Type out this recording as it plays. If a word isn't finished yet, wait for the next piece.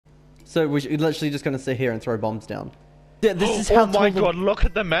So we're literally just gonna sit here and throw bombs down. Yeah, this is how. Oh my god! Look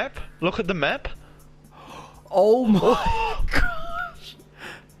at the map. Look at the map. Oh my gosh!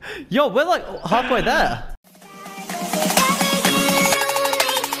 Yo, we're like halfway there.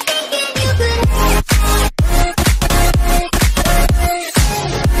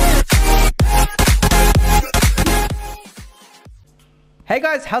 Hey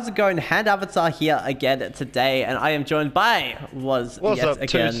guys, how's it going? Hand Avatar here again today, and I am joined by What's up,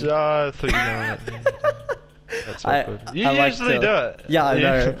 again. I thought you know that. That's awkward. You I usually do it.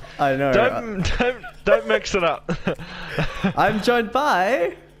 Yeah, I know. Don't mix it up. I'm joined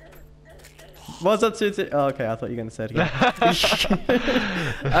by. What's up, Tutu? Oh, okay, I thought you were gonna say it again.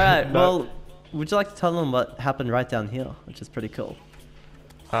 All right. Well, would you like to tell them what happened right down here, which is pretty cool?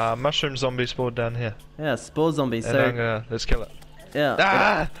 Mushroom zombie spawned down here. Yeah, spore zombies. And So let's kill it.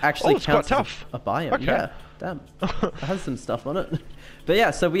 Yeah, it actually it's counts quite tough. as a biome. Okay. Yeah, damn, it has some stuff on it. But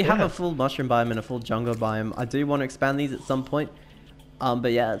yeah, so we have a full mushroom biome and a full jungle biome. I do want to expand these at some point.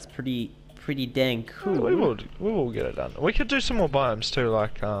 But yeah, it's pretty dang cool. We will get it done. We could do some more biomes too,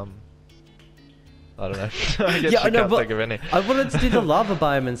 like I don't know. I guess can't think of any. I wanted to do the lava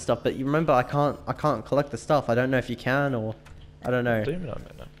biome and stuff, but you remember I can't collect the stuff. I don't know if you can or I don't know.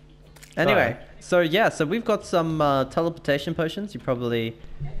 Anyway, so yeah, so we've got some teleportation potions. You probably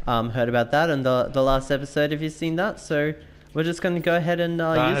heard about that in the last episode if you've seen that. So we're just going to go ahead and use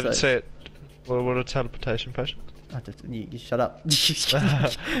those. I haven't seen it. What are teleportation potions? You shut up.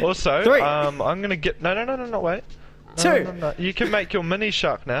 Also, 3. I'm going to get... No, wait. 2. No. You can make your mini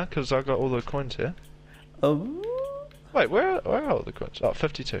shark now, because I've got all the coins here. Oh. Wait, where are all the coins? Oh,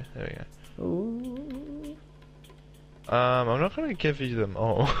 52. There we go. Ooh. I'm not going to give you them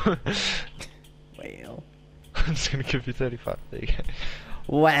all. Well. I'm just going to give you 35. There you go.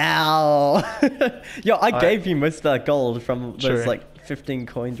 Wow. Yo, I gave you most of that gold from those like 15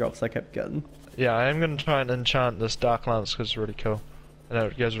 coin drops I kept getting. Yeah, I am going to try and enchant this dark lance because it's really cool. I know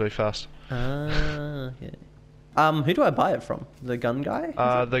it goes really fast. Ah, okay. Who do I buy it from? The gun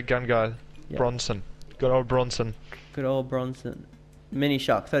guy? The gun guy. Yeah. Bronson. Good old Bronson. Good old Bronson. Mini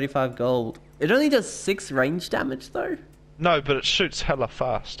shark, 35 gold. It only does 6 range damage though? No, but it shoots hella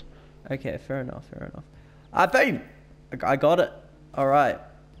fast. Okay, fair enough. Babe! I got it. Alright.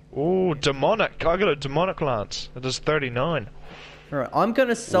 Ooh, demonic. I got a demonic lance. It does 39. Alright, I'm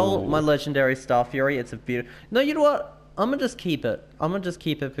gonna sell my legendary Star Fury. It's a beautiful... No, you know what? I'm gonna just keep it.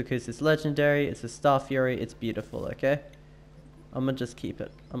 Because it's legendary, it's a Star Fury, it's beautiful, okay? I'm gonna just keep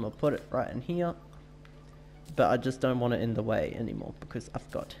it. I'm gonna put it right in here. But I just don't want it in the way anymore because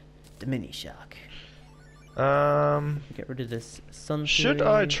I've got the mini shark. Get rid of this sun. Should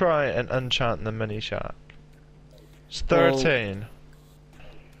I try and enchant the mini shark? It's 13.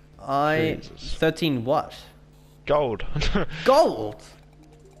 Well, 13 what? Gold. Gold?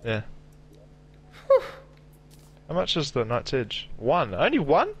 Yeah. Whew. How much is the Knight's Edge? 1. Only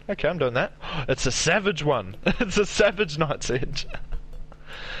 1? Okay, I'm doing that. It's a savage one. It's a savage Knight's Edge.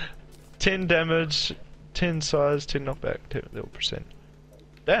 10 damage, 10 size, 10 knockback, 10%.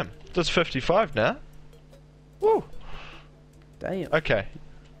 Damn, that's 55 now. Woo! Damn. Okay.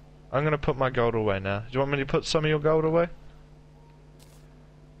 I'm gonna put my gold away now. Do you want me to put some of your gold away?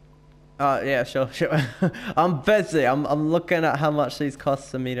 Yeah, sure. I'm busy. I'm looking at how much these cost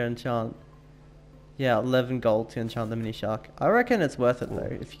for me to enchant. Yeah, 11 gold to enchant the mini shark. I reckon it's worth it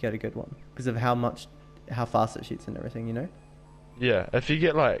though if you get a good one because of how fast it shoots and everything, you know? Yeah, if you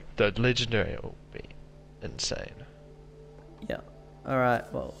get like the legendary, it will be insane. Yeah.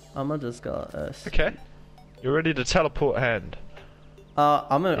 Alright, well, I'm gonna just go. Okay. You're ready to teleport hand.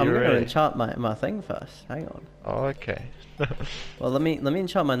 I'm gonna enchant my thing first. Hang on. Oh, okay. Well, let me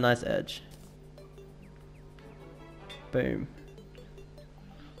enchant my nice edge. Boom.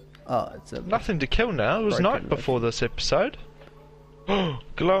 Oh, it's nothing to kill now. It was night before this episode.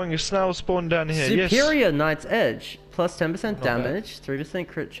 Glowing snail spawned down here. Superior Knight's Edge. Plus 10% damage, 3%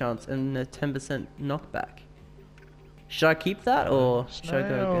 crit chance, and a 10% knockback. Should I keep that or should I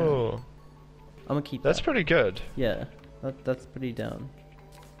go again? I'm gonna keep that. That's pretty good. Yeah, that's pretty down.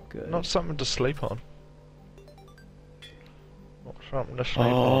 Good. Not something to sleep on. Not something to sleep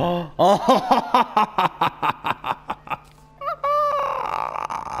on.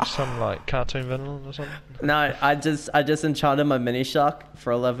 Some like cartoon villain or something? No, I just enchanted my mini shark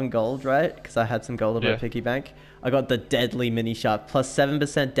for 11 gold, right? Because I had some gold in my piggy bank. I got the deadly mini shark plus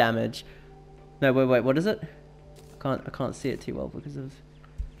 7% damage. No, wait, what is it? I can't see it too well because of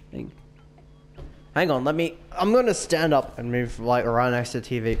thing. Hang on, I'm gonna stand up and move like right next to the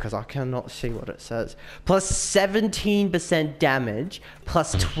TV because I cannot see what it says. Plus 17% damage,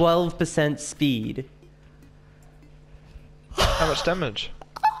 plus 12% speed. How much damage?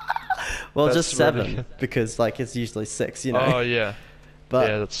 Well, That's just 7 really- because like it's usually 6, you know. Oh yeah. But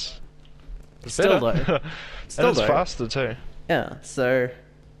Yeah, that's still better. though. And Still it's though. faster too. Yeah, so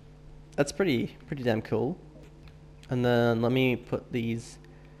that's pretty damn cool. And then let me put these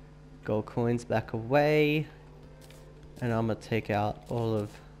gold coins back away, and I'm gonna take out all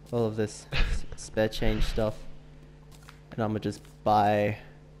of this spare change stuff, and I'm gonna just buy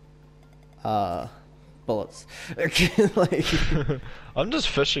bullets. Like, I'm just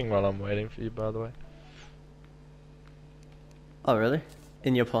fishing while I'm waiting for you, by the way. oh really?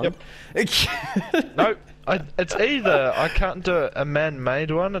 In your pond? Yep. No, it's either I can't do a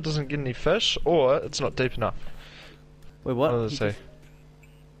man-made one, it doesn't get any fish, or it's not deep enough. Wait, what? What does it say?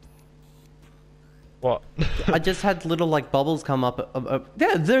 What? I just had little like bubbles come up.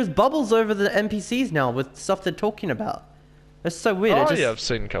 Yeah, there's bubbles over the NPCs now with stuff they're talking about. It's so weird. Oh it just, yeah, I've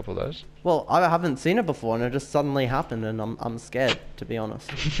seen a couple of those. Well, I haven't seen it before, and it just suddenly happened, and I'm scared, to be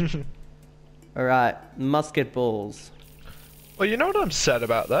honest. All right, musket balls. Well, you know what I'm sad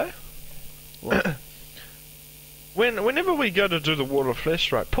about though? What? Whenever we go to do the Wall of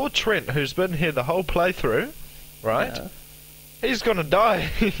Flesh, right, poor Trent, who's been here the whole playthrough, right? Yeah. He's gonna die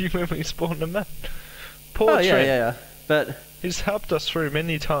when we spawn him in. Poor Oh Trent. yeah. But He's helped us through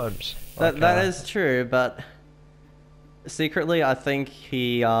many times. that is true. But secretly, I think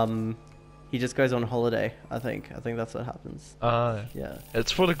he just goes on holiday. I think that's what happens. Yeah.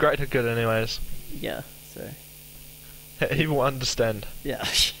 It's for the greater good anyways. Yeah. So. He will understand. Yeah.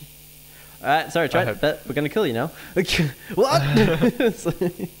 Alright, sorry, Trent, hope. but we're gonna kill you now. What?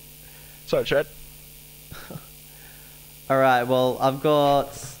 Sorry, Trent. Alright, well,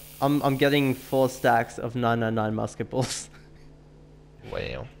 I'm getting 4 stacks of 999 musket balls.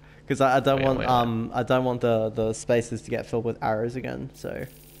 Wow. Because I don't Wow, want wow. I don't want the spaces to get filled with arrows again, so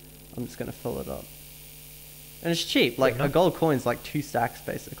I'm just gonna fill it up. And it's cheap, like a gold coin's like 2 stacks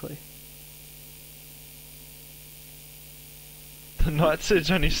basically. The Night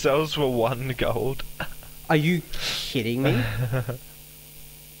Siege only sells for 1 gold. Are you kidding me?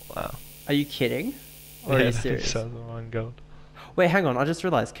 Wow. Are you kidding? Or Yeah, are you it serious? sells for 1 gold. Wait, hang on, I just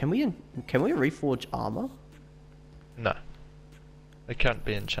realized, can we reforge armor? No. It can't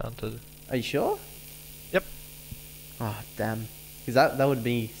be enchanted. Are you sure? Yep. Oh, damn. Because that would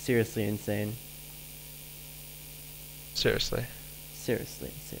be seriously insane. Seriously.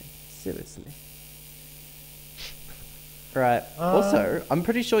 Seriously insane. Seriously. Right. Also, I'm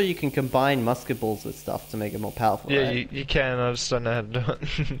pretty sure you can combine musket balls with stuff to make it more powerful, Yeah, right? you can, I just don't know how to do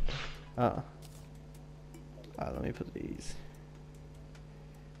it. Oh. Alright, let me put these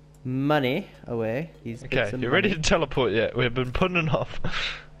money away. These Okay, bits of you ready money. to teleport yet? We've been putting it off.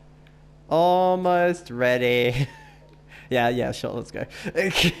 Almost ready. yeah, sure, let's go.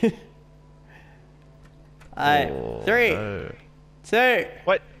 Alright, Oh, 3, no. 2,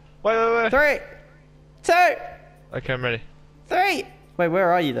 Wait. 3, 2, Okay, I'm ready. 3. Wait,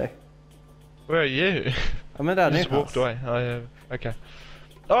 where are you though? Where are you? I'm at our You new just walked house. away. Oh yeah. Okay.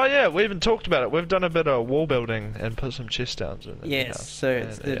 Oh yeah, we even talked about it. We've done a bit of wall building and put some chest downs in the new Yes, house. so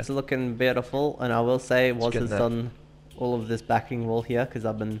it's Yeah. looking beautiful, and I will say Woz getting has there. done all of this backing wall here because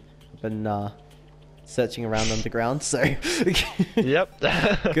I've been searching around underground. So Yep.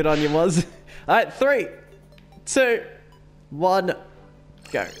 good on you, Woz. All right, 3, 2, 1,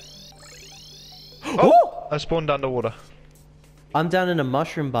 go. Oh, I spawned underwater. I'm down in a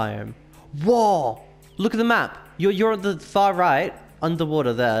mushroom biome. Whoa! Look at the map. You're at the far right,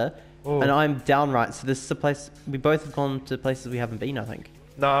 underwater there, Oh. and I'm down right. So this is a place we both have gone to places we haven't been, I think.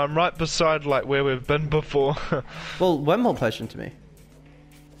 No, I'm right beside like where we've been before. Well, wormhole potion to me.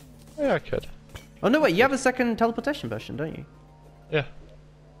 Yeah, I could. Oh no, wait, you have a second teleportation potion, don't you? Yeah.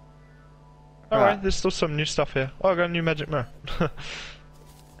 Right. Alright, there's still some new stuff here. Oh, I got a new magic mirror.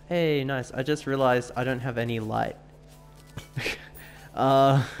 Hey, nice. I just realized I don't have any light.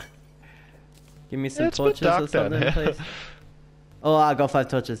 Give me some Yeah, it's a bit torches or dark down something, here. please. Oh, I got 5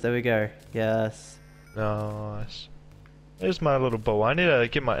 torches. There we go. Yes. Nice. There's my little bow. I need to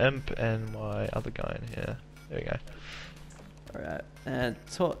get my imp and my other guy in here. There we go. Alright. And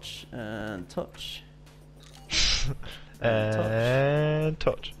torch. And torch. And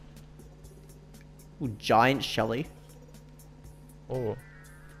touch. Ooh, giant Shelly. Oh.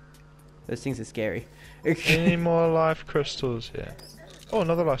 Those things are scary. Any more life crystals here? Oh,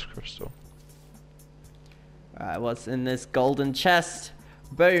 another life crystal. Alright, what's in this golden chest?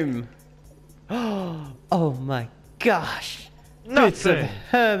 Boom. Oh my gosh. Boots of Nothing!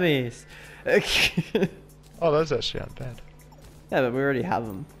 Hermes. Oh, those actually aren't bad. Yeah, but we already have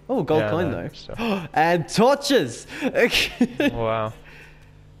them. Oh, gold Yeah, coin no, though. so- And torches. Wow.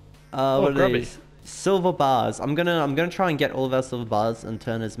 What are grubby. these? Silver bars. I'm gonna try and get all of our silver bars and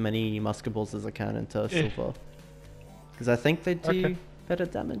turn as many musket balls as I can into silver. Because I think they do better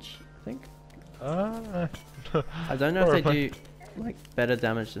damage. I think. I don't know if they do like better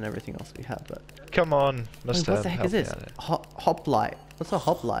damage than everything else we have, but. Come on, Mister. What the heck is this? Hoplite. What's a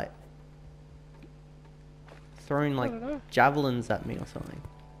hoplite? Throwing like javelins at me or something.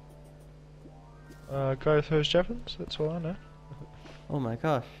 Guy throws javelins. That's all I know. Oh my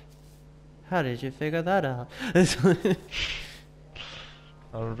gosh. How did you figure that out? I'm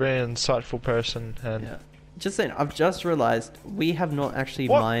a very insightful person, and yeah. Just saying, I've just realized we have not actually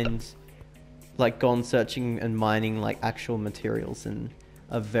mined, like gone searching and mining like actual materials in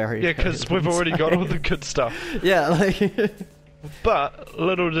a very because we've already got all the good stuff. Yeah, like. But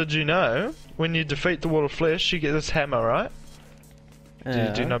little did you know, when you defeat the wall of flesh, you get this hammer, right?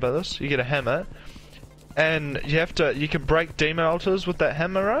 Yeah. Do you know about this? You get a hammer, and you can break demon altars with that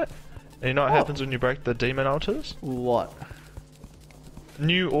hammer, right? And you know what happens when you break the demon altars? What?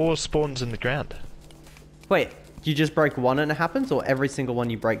 New ore spawns in the ground. Wait, you just break one and it happens, or every single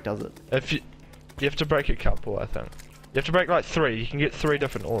one you break does it? If you have to break a couple, I think. You have to break like 3. You can get 3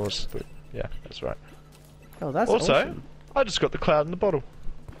 different ores. But yeah, that's right. Oh, that's also, awesome. I just got the cloud in the bottle.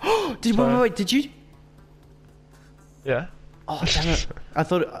 Wait, did you? Yeah. Oh, damn it. I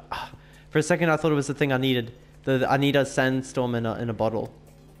thought, for a second I thought it was the thing I needed. I need a sandstorm in a bottle.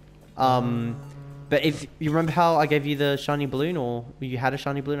 But if you remember how I gave you the shiny balloon, or you had a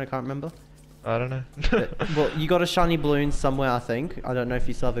shiny balloon, I can't remember. I don't know. Well, you got a shiny balloon somewhere, I think. I don't know if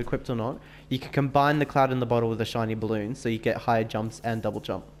you still have it equipped or not. You can combine the cloud in the bottle with a shiny balloon, so you get higher jumps and double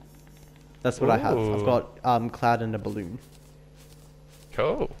jump. That's what I have. I've got cloud and a balloon.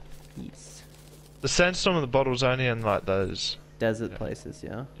 Cool. Yes. The sandstorm in the bottle's only in like those desert places,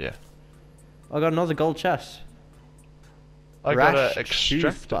 yeah. Yeah. I got another gold chest. I got an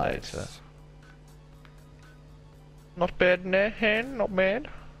extractor. Not bad, not bad.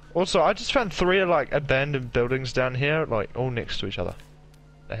 Also, I just found 3 like abandoned buildings down here, like all next to each other.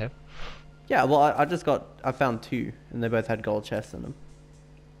 They have. Yeah, well, I found 2, and they both had gold chests in them.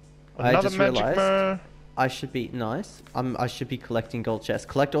 Another I just magic realized mirror. I should be nice. I should be collecting gold chests.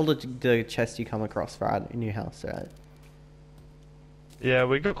 Collect all the chests you come across for our new house, right? Yeah,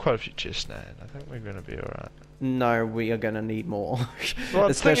 we got quite a few chests now. I think we're gonna be alright. No, we are gonna need more. Well,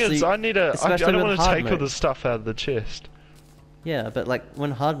 the thing is, I don't want to take all mode. the stuff out of the chest. Yeah, but like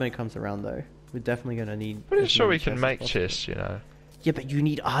when hard mode comes around, though, we're definitely gonna need. Pretty sure we can make chests, you know. Yeah, but you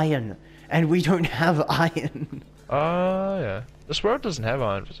need iron, and we don't have iron. Oh yeah, this world doesn't have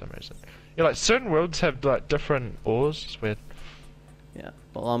iron for some reason. Yeah, like certain worlds have like different ores. It's weird. Yeah,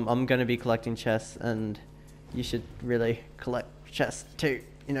 well, I'm gonna be collecting chests, and you should really collect chests too.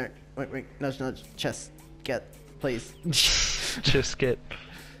 You know, wait, nudge, chests, get, please. Chest get.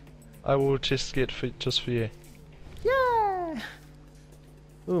 I will chest get just for you. Yeah.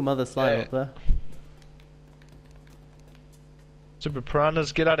 Ooh, mother slime up there. Super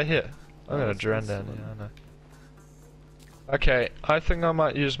piranhas, get out of here! I'm gonna drown down here. I know. Okay, I think I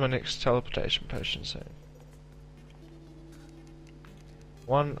might use my next teleportation potion soon.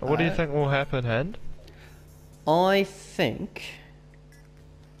 What do you think will happen, Hand? I think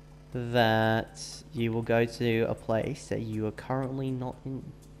that you will go to a place that you are currently not in.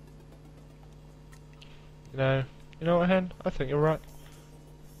 You know what, Hand? I think you're right.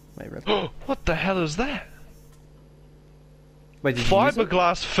 Wait, what the hell is that? Wait, did you use it?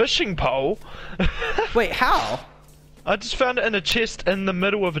 Fiberglass fishing pole? Wait, how? I just found it in a chest in the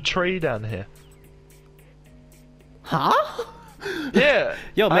middle of a tree down here. Huh? Yeah.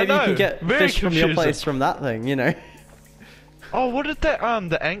 Yo, maybe you can get fish confusing. from your place from that thing, you know? Oh, what did that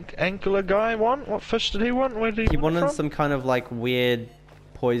the ankler guy want? What fish did he want? Where did he want wanted from? some kind of like weird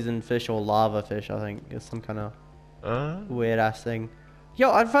poison fish or lava fish, I think. It's some kind of weird ass thing.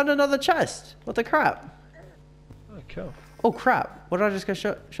 Yo, I found another chest. What the crap? Oh, cool. Oh crap! What did I just get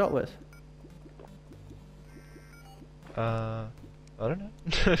shot with? I don't know.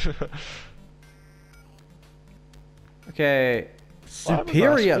 Okay,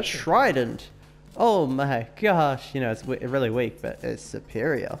 superior trident. Oh my gosh! You know it's really weak, but it's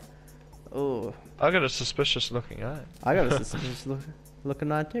superior. Oh. I got a suspicious looking eye. I got a suspicious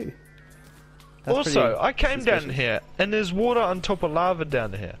looking eye too. That's also, I came down here and there's water on top of lava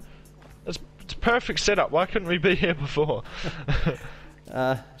down here. It's a perfect setup. Why couldn't we be here before?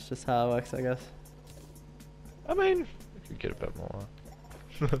 It's just how it works, I guess. I mean, we could get a bit more.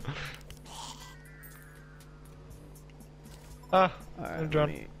 Alright, let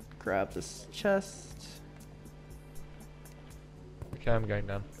me grab this chest. Okay, I'm going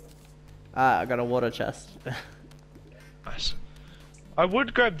down. I got a water chest. Nice. I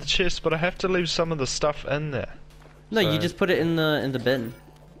would grab the chest, but I have to leave some of the stuff in there. No, so... you just put it in the bin.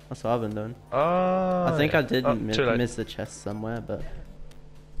 That's what I've been doing. Oh. I think yeah. I did Oh, miss the chest somewhere, but...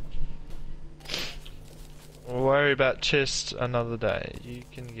 We'll worry about chests another day. You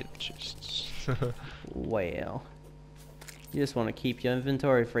can get chests. Well. You just want to keep your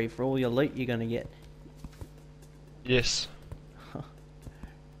inventory free for all your loot you're gonna get. Yes.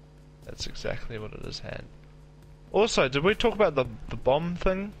 That's exactly what it is, Han. Also, did we talk about the bomb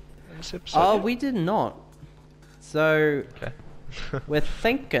thing in this episode? Oh, we did not. So, okay. we're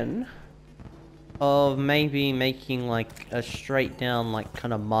thinking of maybe making like a straight down like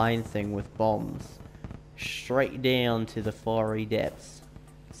kind of mine thing with bombs. Straight down to the fiery depths.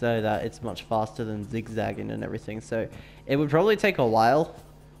 So that it's much faster than zigzagging and everything. So, it would probably take a while.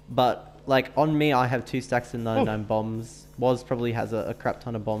 But, like, on me I have 2 stacks of 99 bombs. Woz probably has a crap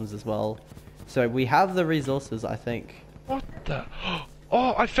ton of bombs as well. So, we have the resources, I think. What the...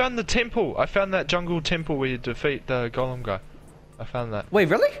 Oh, I found the temple! I found that jungle temple where you defeat the golem guy. I found that. Wait,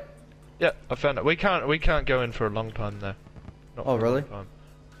 really? Yeah, I found it. We can't go in for a long time though. Not Oh, for a really? long time.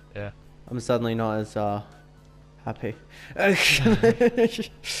 Yeah. I'm suddenly not as happy.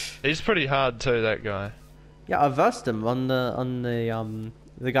 He's pretty hard too, that guy. Yeah, I versed him on the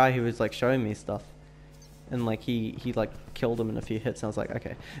guy who was like showing me stuff, and like he like killed him in a few hits. And I was like,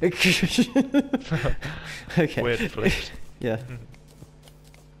 okay, okay. Weird flips. Yeah.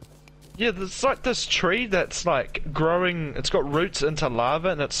 Yeah, there's like this tree that's like growing. It's got roots into lava,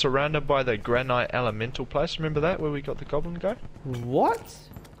 and it's surrounded by the granite elemental place. Remember that where we got the goblin guy? What?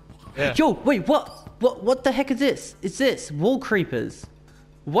 Yeah. Yo, wait, what the heck is this? Is this wall creepers?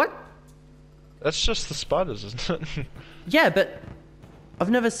 What? That's just the spiders, isn't it? Yeah, but I've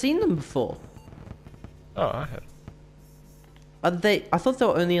never seen them before. Oh, I have. Are they? I thought they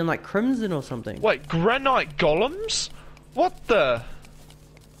were only in like Crimson or something. Wait, granite golems? What the?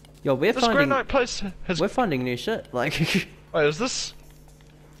 Yo, This granite place has... We're finding new shit. Like. Wait, is this...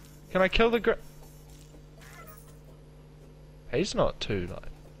 Can I kill the He's not too, like...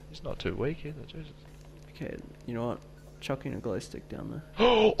 He's not too weak either, Jesus. Okay, you know what? Chucking a glow stick down there.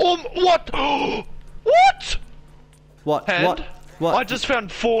 What? What? What? Hand? What? I just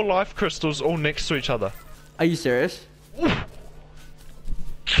found 4 life crystals all next to each other. Are you serious?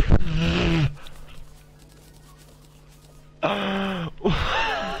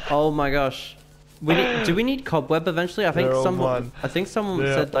 Oh my gosh. Do we need cobweb eventually? I think someone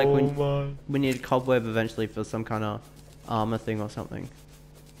said like we need cobweb eventually for some kind of armor thing or something.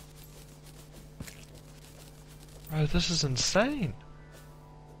 Bro, this is insane.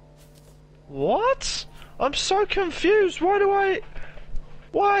 What? I'm so confused. Why?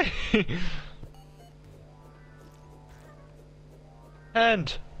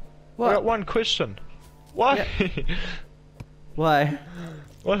 And What? I got one question. Why? Yeah. Why?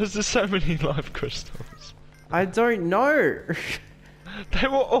 Why is there so many life crystals? I don't know. They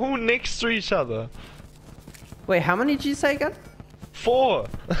were all next to each other. Wait, how many did you say again? 4.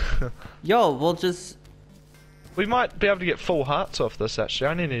 Yo, we'll just... We might be able to get full hearts off this actually.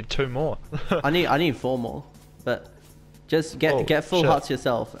 I only need 2 more. I need 4 more, but just get full shit. hearts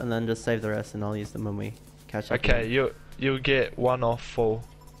yourself, and then just save the rest, and I'll use them when we catch up. Okay, you'll get 1 off full.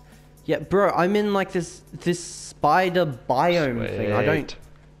 Yeah, bro, I'm in like this spider biome thing.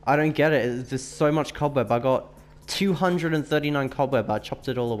 I don't get it. There's so much cobweb. I got 239 cobweb. I chopped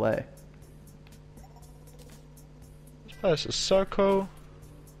it all away. This place is so cool.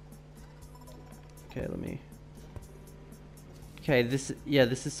 Okay, let me. Okay, this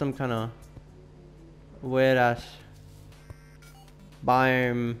is some kind of weird ass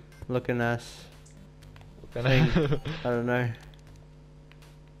biome looking ass thing. I don't know.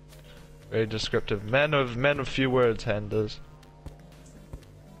 Very descriptive. Man of few words, Handers.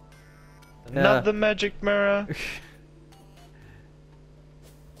 Another magic mirror.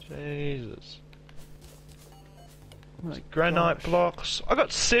 Jesus. Oh Granite blocks. I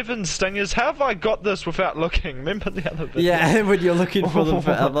got 7 stingers. How have I got this without looking? Remember the other bit? Yeah, when you're looking for them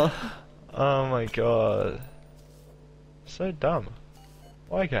forever. Oh my god. So dumb.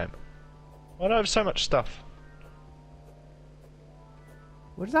 Why game? Why do I have so much stuff?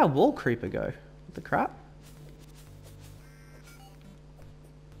 Where does that wall creeper go? What the crap?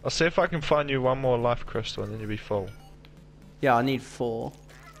 I'll see if I can find you 1 more life crystal and then you'll be full. Yeah, I need 4.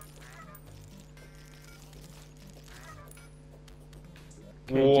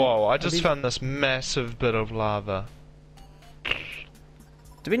 Okay, Whoa, I just found this massive bit of lava.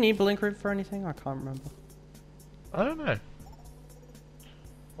 Do we need blink root for anything? I can't remember. I don't know.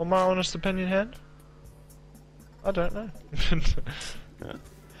 On my honest opinion, Hand? I don't know.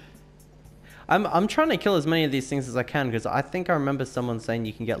 I'm trying to kill as many of these things as I can because I think I remember someone saying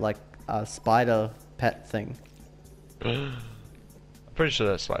you can get like a spider pet thing. I'm pretty sure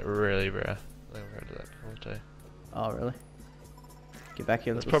that's like really rare. I think I've heard of that before too. Oh really? Get back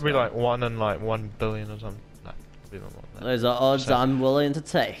here. It's probably like 1 in like 1 billion or something. No, probably more than that. Those are odds I'm willing to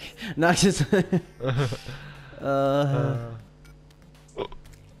take. No, just.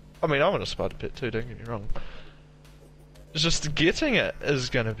 I mean, I want a spider pit too. Don't get me wrong. It's just getting it is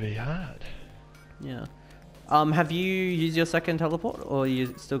gonna be hard. Yeah. Have you used your second teleport, or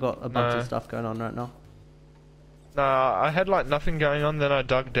you still got a bunch of stuff going on right now? No, I had like nothing going on. Then I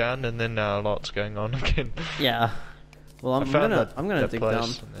dug down, and then now a lot's going on again. Yeah. Well, I'm gonna dig down.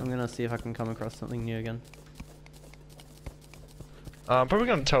 Then... I'm gonna see if I can come across something new again. I'm probably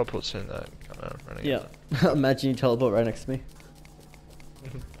gonna teleport soon though. Kind of running. Yeah. Imagine you teleport right next to me.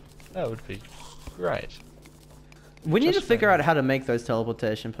 That would be great. We need to figure out how to make those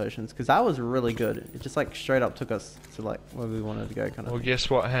teleportation potions, because that was really good. It just like straight up took us to like where we wanted to go, kind of. Well, guess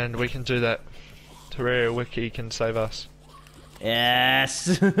what, Hand? We can do that. Terraria Wiki can save us.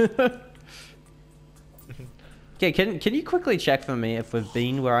 Yes. Okay, can you quickly check for me if we've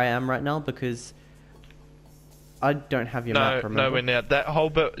been where I am right now, because I don't have your map. Remember? No, we're not. That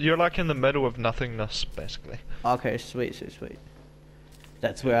whole bit, you're like in the middle of nothingness, basically. Okay, sweet.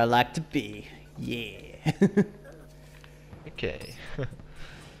 That's where I like to be. Yeah. Okay.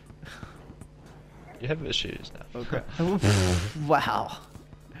 You have issues now. Okay. Wow.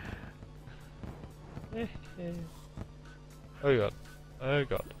 Oh god. Oh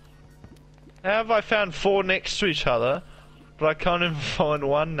god. How have I found 4 next to each other, but I can't even find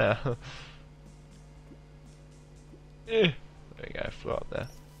one now? There you go, flew up there.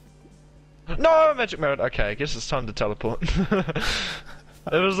 No, magic mode. Okay, I guess it's time to teleport.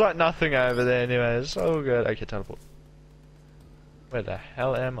 There was like nothing over there anyways. Oh good. Okay, teleport. Where the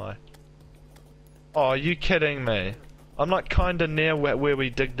hell am I? Oh, are you kidding me? I'm like kinda near where we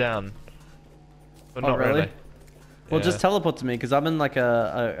dig down. But not really. Well, Yeah. just teleport to me, because I'm in like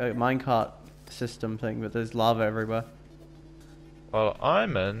a minecart system thing, but there's lava everywhere. Well,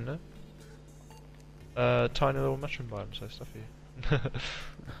 I'm in a tiny little mushroom biome, so stuff here.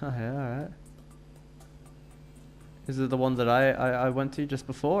 Oh, yeah, alright. Is it the one that I went to just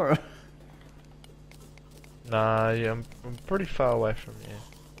before? Nah, yeah, I'm pretty far away from you.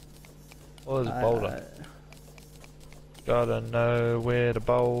 Oh, there's a boulder. Gotta know where to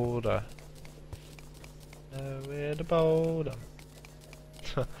boulder. Know where to boulder.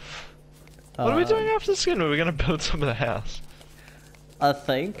 What are we doing after the skin? Are we gonna build some of the house? I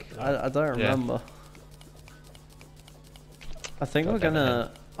think. I don't remember. I think we're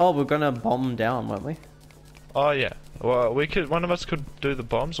gonna... Oh, we're gonna bomb down, weren't we? Oh yeah. Well, we could. One of us could do the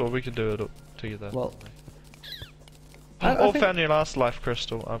bombs, or we could do it together. Well... I found your last life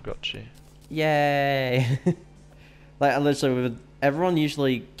crystal. I've got you. Yay! Like, literally, everyone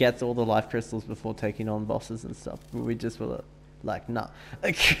usually gets all the life crystals before taking on bosses and stuff. But we just were like, nah.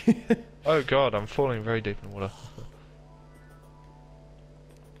 Oh god, I'm falling very deep in water.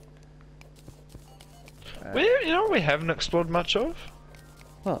 You know what we haven't explored much of?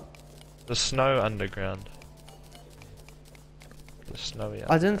 What? The snow underground. The snowy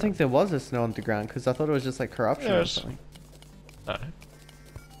underground. I didn't think there was a snow underground, because I thought it was just like corruption or something. No.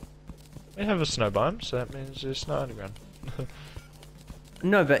 We have a snow biome, so that means there's snow underground.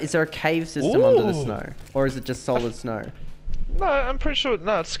 No, but is there a cave system under the snow? Or is it just solid snow? No, I'm pretty sure.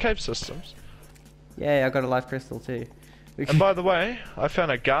 No, it's cave systems. Yeah, I got a life crystal too. And by the way, I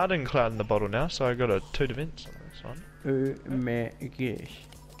found a garden cloud in the bottle now, so I got a 2 defense on this one. Oh my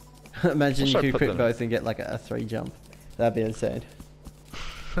gosh. Imagine you could quit both and get like a 3 jump. That'd be insane.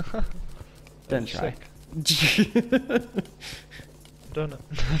 Don't try. Done it.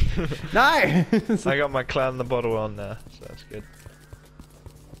 No! I got my cloud in the bottle on now, so that's good.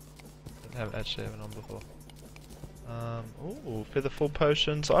 I haven't actually had it on before. Ooh, featherfall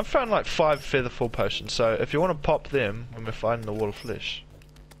potions. I've found like 5 featherfall potions, so if you want to pop them when we're fighting the wall of flesh,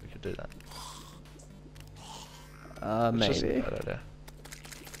 we could do that. Maybe.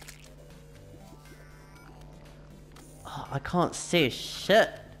 Oh, I can't see shit.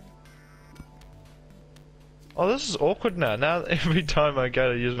 Oh, this is awkward now. Now every time I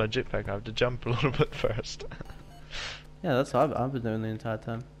go to use my jetpack, I have to jump a little bit first. Yeah, that's what I've been doing the entire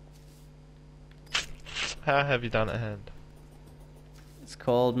time. How have you done it, Hand? It's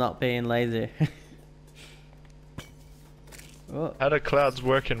called not being lazy. Oh. How do clouds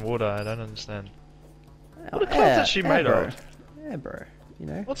work in water? I don't understand. What are clouds Yeah, actually made bro. of? Yeah, bro. You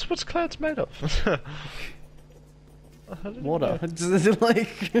know? What's clouds made of? Water.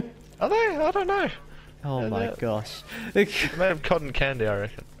 Like... Are they? I don't know. Oh my gosh. They're made of cotton candy, I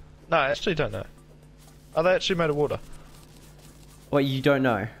reckon. No, I actually don't know. Are they actually made of water? What, you don't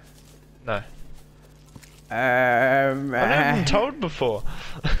know? No. I've never been told before.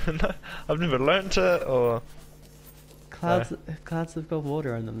 No, I've never learnt it, or... Clouds, clouds have got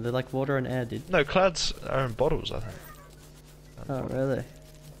water in them. They're like water and air, dude. No, clouds are in bottles, I think. Oh, really?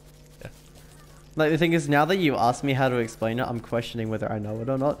 Yeah. Like, the thing is, now that you ask me how to explain it, I'm questioning whether I know it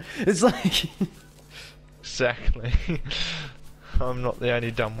or not. It's like... Exactly. I'm not the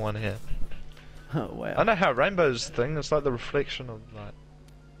only dumb one here. Oh, wow. I know how rainbows thing, it's like the reflection of, like,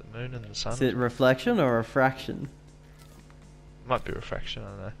 the moon and the sun. Is it reflection or refraction? Might be refraction, I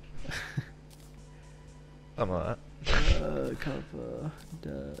don't know. Something like that. Cover.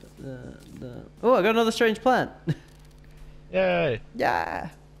 Oh, I got another strange plant. Yay! Yeah.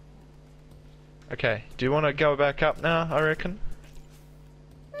 Okay, do you want to go back up now, I reckon?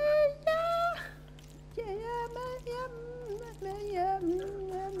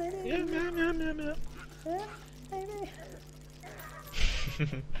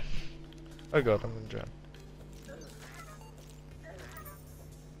 Oh god, I'm gonna drown.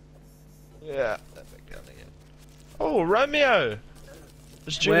 Yeah, that back down again. Oh, Romeo!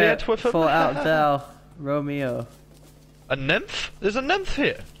 Is Juliet with him? For out thou, Romeo. A nymph? There's a nymph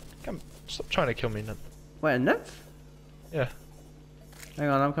here! Come, stop trying to kill me, nymph. Wait, a nymph? Yeah. Hang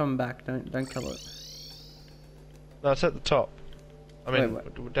on, I'm coming back. Don't kill it. No, it's at the top. I mean,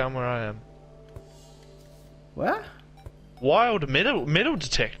 Wait, down where I am. Where? Wild metal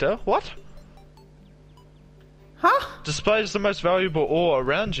detector? What? Huh? Displays the most valuable ore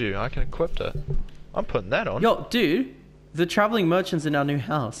around you. I can equip it. I'm putting that on. Yo, dude, the traveling merchant's in our new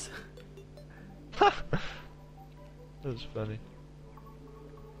house. That's funny.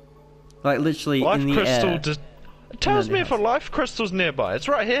 Like literally Life in the crystal. air. It tells me if a life crystal's nearby. It's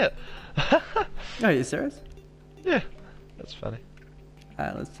right here. Oh, are you serious? Yeah, that's funny.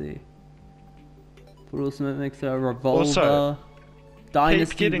 Alright, let's see. Portal cement mixer, a revolver, Also,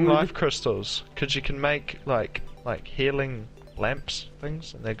 dynasty keep getting wood. life crystals because you can make like healing lamps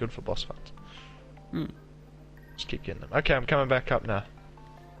things, and they're good for boss fights. Hmm. Just keep getting them. Okay, I'm coming back up now.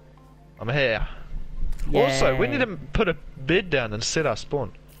 I'm here. Yay. Also, we need to put a bed down and set our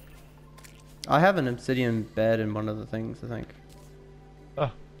spawn. I have an obsidian bed in one of the things, I think.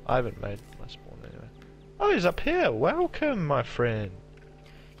 Oh, I haven't made my spawn anyway. Oh, he's up here. Welcome, my friend.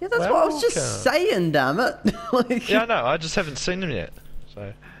 Yeah, that's what I was just Welcome. saying, damn it. Like, Yeah, I know. I just haven't seen him yet.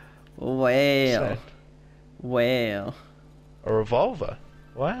 So. Well. Sad. Well. A revolver.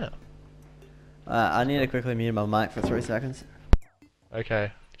 Wow. I need to quickly mute my mic for 3 seconds.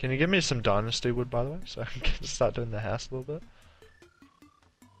 Okay. Can you give me some dynasty wood, by the way, so I can start doing the house a little bit?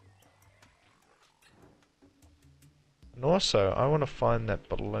 And also, I want to find that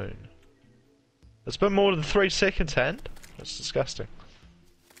balloon. It's been more than 3 seconds, hand. That's disgusting.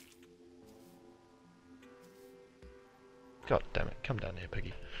 God damn it! Come down here,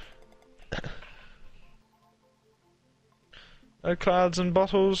 piggy. No clouds and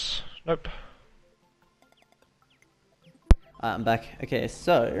bottles. Nope. I'm back. Okay,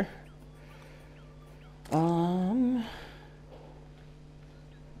 so... Balloon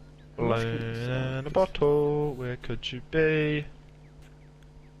in a bottle, where could you be?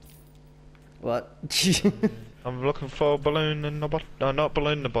 What? I'm looking for a balloon in a bottle. No, not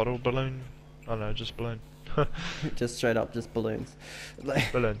balloon in a bottle, balloon. Oh no, just balloon. Just straight up, just balloons.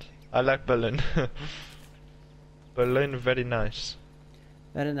 Balloon. I like balloon. Balloon, very nice.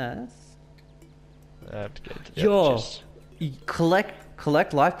 Very nice. I have to get Yo, just... you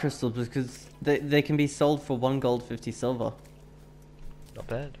collect life crystals because they can be sold for 1 gold, 50 silver. Not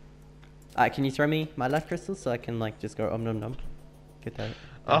bad. Can you throw me my life crystals so I can like just go nom nom? Get that.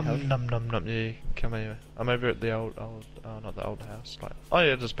 Num num num. Yeah, come here. I'm over at the old, not the old house. Like, oh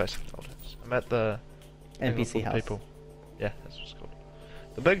yeah, just basically the old house. I'm at the NPC house. people. Yeah, that's what it's called.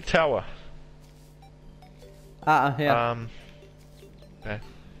 The big tower. Yeah. Okay.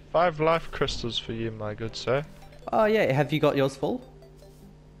 5 life crystals for you, my good sir. Oh yeah, have you got yours full?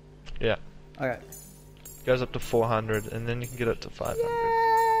 Yeah. Okay. Goes up to 400, and then you can get it to 500.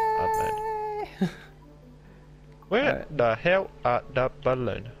 I've made. Where the hell are the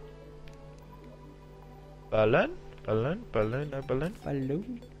balloon? Balloon? Balloon? Balloon? No balloon?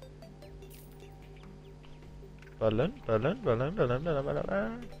 Balloon. Balloon? Balloon? Balloon? Balloon? Balloon?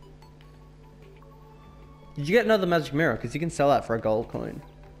 Balloon? Did you get another magic mirror? Because you can sell that for a gold coin.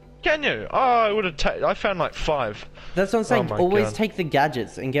 Can you? Oh, I would have. I found like 5. That's what I'm saying. Oh my Always God. take the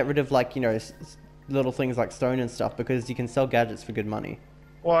gadgets and get rid of like, you know, little things like stone and stuff because you can sell gadgets for good money.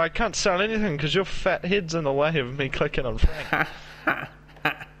 Well, I can't sell anything because your fat head's in the way of me clicking on Frank.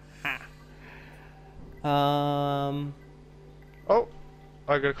 Oh,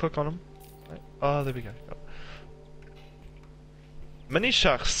 I gotta click on them. Oh, there we go. Mini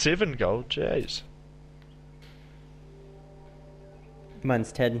shark 7 gold. Jeez.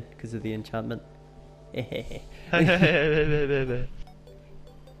 Mine's 10 because of the enchantment. Hey,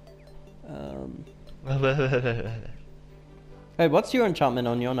 what's your enchantment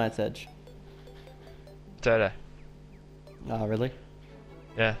on your Night's Edge? Potato. Oh, really?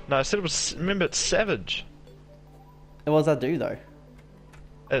 Yeah. No, I said it was. Remember, it's savage. What does that do though?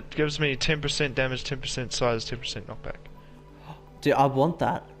 It gives me 10% damage, 10% size, 10% knockback. Dude, I want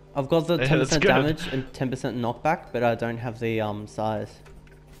that. I've got the Yeah, 10% damage and 10% knockback, but I don't have the size.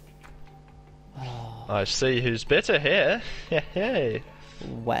 Oh. I see who's better here. Hey.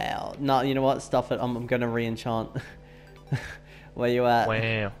 Wow. No, you know what? Stuff it. I'm gonna re-enchant. Where you at?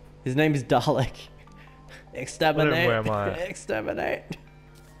 Wow. His name is Dalek. Exterminate. Where am I? Exterminate.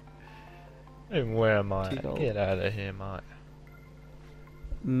 And where am I? Get out of here, mate.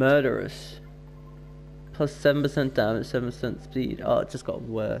 Murderous. Plus 7% damage, 7% speed. Oh, it just got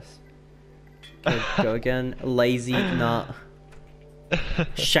worse. Okay, go again. Lazy, nah.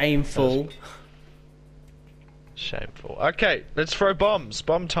 Shameful. Shameful. Okay, let's throw bombs.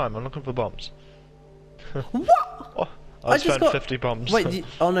 Bomb time. I'm looking for bombs. What? Oh, I just found 50 bombs. Wait,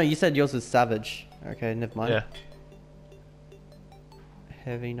 oh no, you said yours was savage. Okay, never mind. Yeah.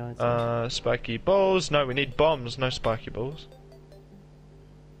 Heavy nights. Spiky balls. No, we need bombs, no spiky balls.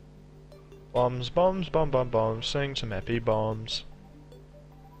 Bombs, bombs, bomb, bomb, bombs. Sing some happy bombs.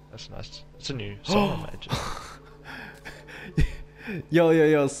 That's nice. It's a new song, I imagine.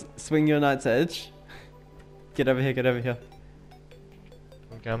 Yo, swing your Night's Edge. Get over here, get over here.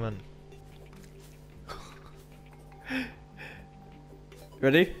 I'm coming.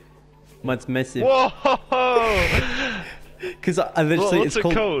 Ready? Mine's massive. Whoa! Because I literally, What's it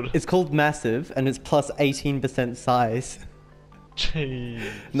called? It's called massive, and it's plus 18% size. Jeez.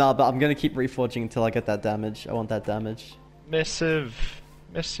 Nah, but I'm gonna keep reforging until I get that damage. I want that damage. Massive.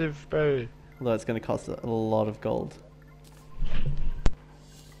 Massive, bro. Although it's gonna cost a lot of gold.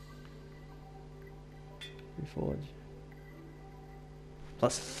 Reforge.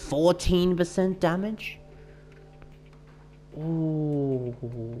 Plus 14% damage?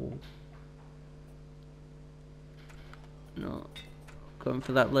 Ooh. No. Going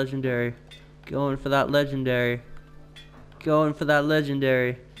for that legendary. Going for that legendary. Going for that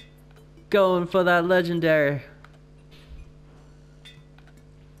legendary. Going for that legendary.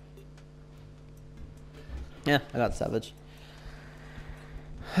 Yeah, I got savage.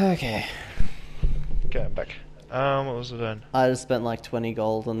 Okay. Okay, I'm back. What was I doing? I just spent like 20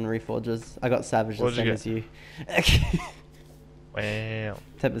 gold on reforges. I got savage the same as you. Wow.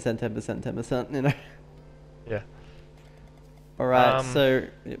 10%, 10%, you know. Yeah. Alright, so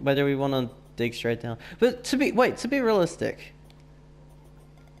whether we want to dig straight down. But to be realistic.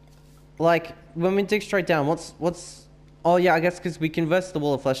 Like, when we dig straight down, what's... Oh yeah, I guess because we converse the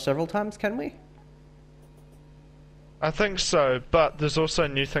wall of flesh several times, can we? I think so, but there's also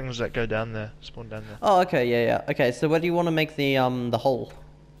new things that go down there, spawn down there. Oh, okay, yeah. Okay, so where do you want to make the hole?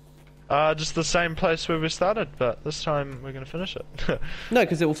 Just the same place where we started, but this time we're gonna finish it. No,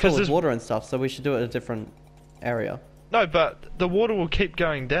 because it will fill with water and stuff, so we should do it at a different area. No, but the water will keep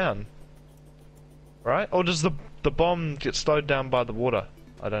going down. Right? Or does the bomb get slowed down by the water?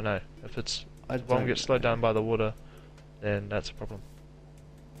 I don't know. If the bomb gets slowed down by the water, then that's a problem.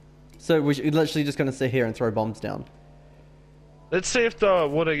 So we're literally just gonna sit here and throw bombs down. Let's see if the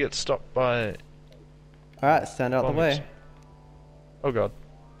water gets stopped by... Alright, stand out the way. Oh god.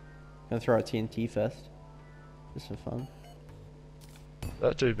 Gonna throw a TNT first. Just for fun. Does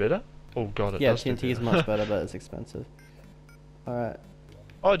that do better? Oh god, it does. Yeah, TNT is much better, but it's expensive. Alright.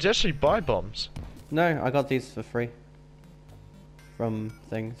 Oh, did you actually buy bombs? No, I got these for free. From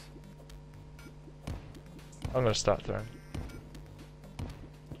things. I'm gonna start throwing.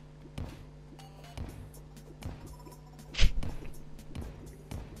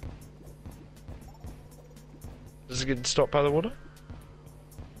 Does it get stopped by the water?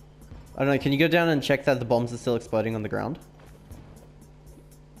 I don't know, can you go down and check that the bombs are still exploding on the ground?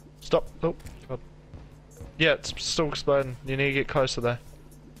 Stop. Oh, god. Yeah, it's still exploding. You need to get closer there.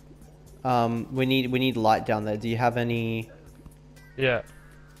 We need light down there. Do you have any... Yeah.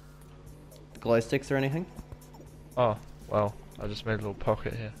 glow sticks or anything? Oh, well, I just made a little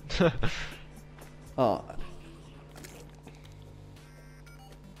pocket here. Oh.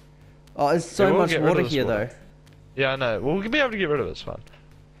 Oh, there's so much water here though. Yeah, I know. We'll be able to get rid of it, it's fine.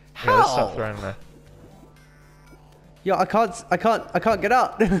 How? Yeah, let's start throwing there. Yo, I can't get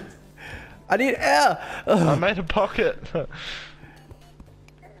out. I need air. I made a pocket.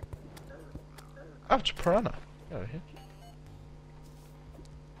 Ouch, piranha. Get over here.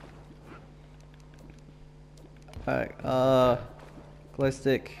 Alright, glow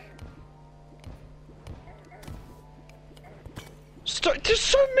stick. There's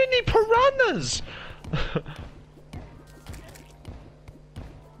so many piranhas!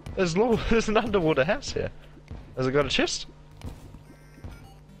 There's an underwater house here. Has it got a chest?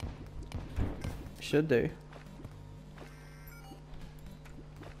 Should do.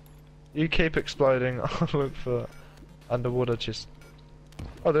 You keep exploding, I'll look for underwater chest.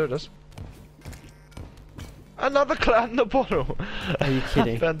 Oh, there it is. Another cloud in the bottle! Are you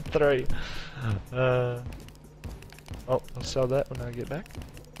kidding? I found 3. Oh, I'll sell that when I get back.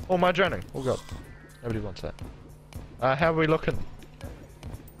 Oh, am I drowning? Oh god. Nobody wants that. How are we looking?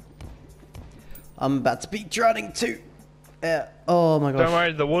 I'm about to be drowning too. Yeah. Oh my gosh. Don't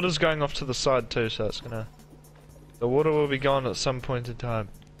worry, the water's going off to the side too, so it's gonna... The water will be gone at some point in time.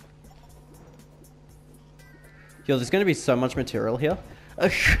 Yo, there's gonna be so much material here.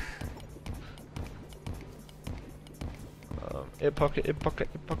 Air pocket, air pocket,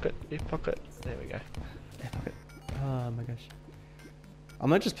 air pocket, air pocket. There we go. Air pocket. Oh my gosh. I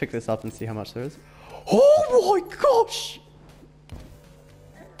might just pick this up and see how much there is. Oh my gosh!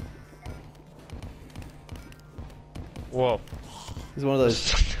 Whoa. It's one of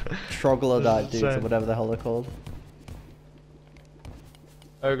those troglodyte dudes or whatever the hell they're called.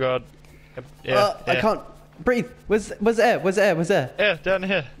 Oh god. Yeah, I can't breathe. Where's air? Where's air? Where's air? Yeah, down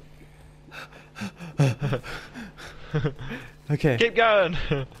here. Okay. Keep going.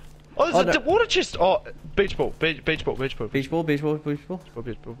 Oh, there's a no. water chest. Oh, beach ball, beach ball, beach ball. Beach ball, beach ball, beach ball. Beach ball,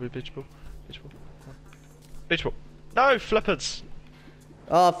 beach ball, beach ball, beach ball. Beach ball. No, flippers.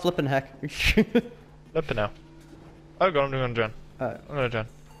 Oh, flippin' heck. Flipper now. Oh god, I'm gonna drown. Alright. I'm gonna drown.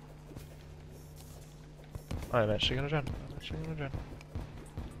 I'm actually gonna drown. I'm actually gonna drown.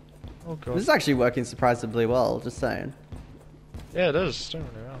 Oh god. This is actually working surprisingly well, just saying. Yeah, it is. It's doing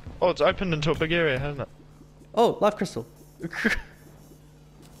really well. Oh, it's opened into a big area, hasn't it? Oh, life crystal.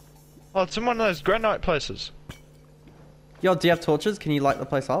 Oh, it's in one of those granite places. Yo, do you have torches? Can you light the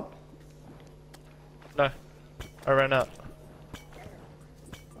place up? No. I ran out.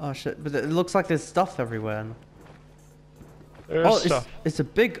 Oh shit, but it looks like there's stuff everywhere. There Oh, is stuff. it's a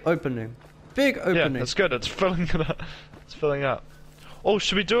big opening. Big opening. Yeah, that's good. It's filling it up. It's filling up. Oh,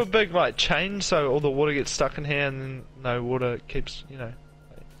 should we do a big like chain so all the water gets stuck in here and then no water keeps, you know,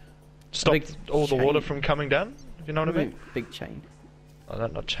 stop all the water from coming down? If you know what I mean? Big chain. Oh, no,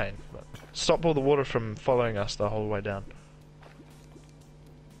 not chain, but stop all the water from following us the whole way down.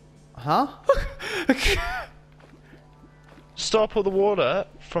 Huh? Stop all the water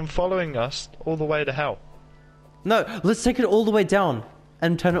from following us all the way to hell. No, let's take it all the way down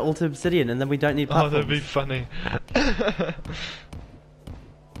and turn it all to obsidian, and then we don't need platforms. Oh, that'd be funny.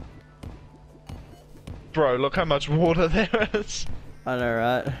 Bro, look how much water there is. I know,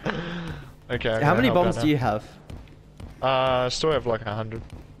 right? Okay. How many bombs do you have? Still have like 100.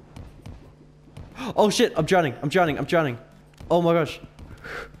 Oh shit! I'm drowning! I'm drowning! I'm drowning! Oh my gosh!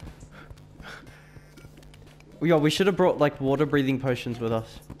 Yo, we should have brought like water breathing potions with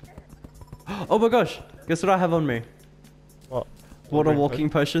us. Oh my gosh! Guess what I have on me? What? Water walking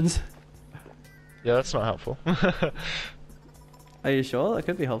potions. Yeah, that's not helpful. Are you sure? That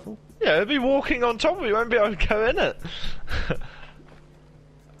could be helpful. Yeah, it'd be walking on top of you, won't be able to go in it.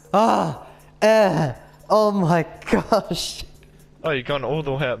 Ah! Air! Oh my gosh! Oh, you've gone all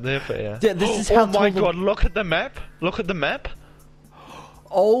the way up there for air. Yeah, this is how Oh my god, look at the map! Look at the map!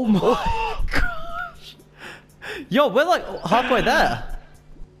 Oh my gosh! Yo, we're like halfway there.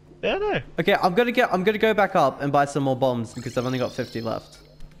 Yeah, I know. Okay, I'm gonna go back up and buy some more bombs because I've only got 50 left.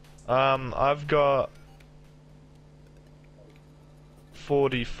 I've got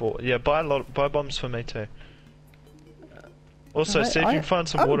 44. Yeah, buy bombs for me too. Also, see if you can find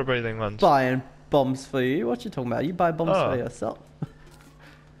some water breathing ones. Buying bombs for you? What you talking about? You buy bombs for yourself.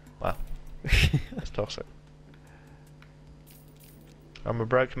 Wow. That's toxic. I'm a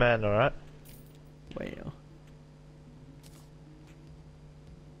broke man, alright? Wow.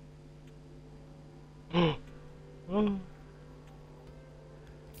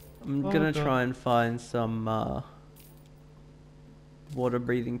 I'm gonna try and find some water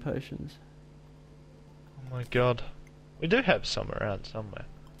breathing potions. Oh my god. We do have some around somewhere.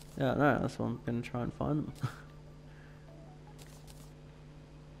 Yeah, no, that's what I'm gonna try and find them.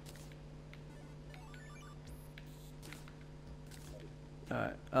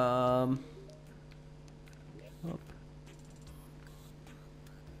 Alright, up.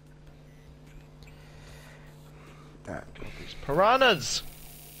 Alright, these piranhas!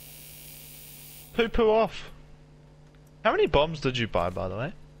 Poo poo off. How many bombs did you buy, by the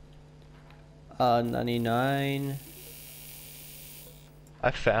way? 99.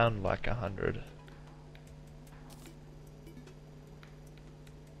 I found like 100.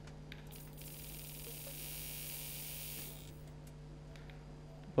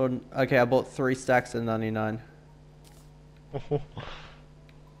 Well, okay, I bought 3 stacks at 99.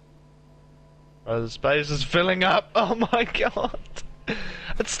 Oh, the space is filling up. Oh my god.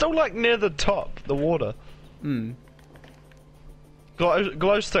 It's still like near the top, the water. Hmm.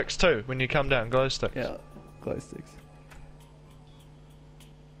 Glow sticks too, when you come down, glow sticks. Yeah, glow sticks.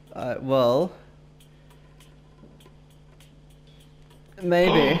 Well...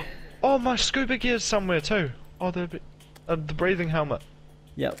 Maybe. Oh, my scuba gear's somewhere too. Oh, the breathing helmet.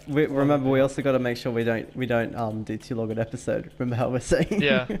 Yep. Remember, we also got to make sure we don't do too long an episode. Remember how we're saying?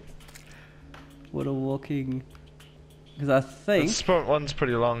 Yeah. Water walking. Because I think this one's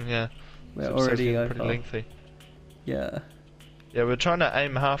pretty long. Yeah. we're already over. Pretty lengthy. Yeah. Yeah, we're trying to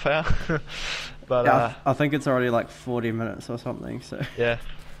aim half hour, but Yeah, I think it's already like 40 minutes or something. So. Yeah.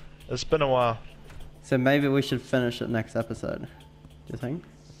 It's been a while. So maybe we should finish it next episode. Do you think?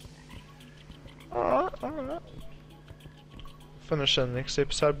 Alright, alright. Finish in the next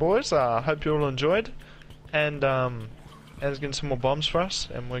episode, boys. I hope you all enjoyed. And Anna's getting some more bombs for us,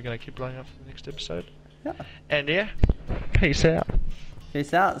 and we're going to keep blowing up for the next episode. Yeah. And yeah, peace out.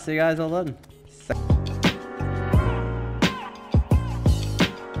 Peace out. See you guys all then.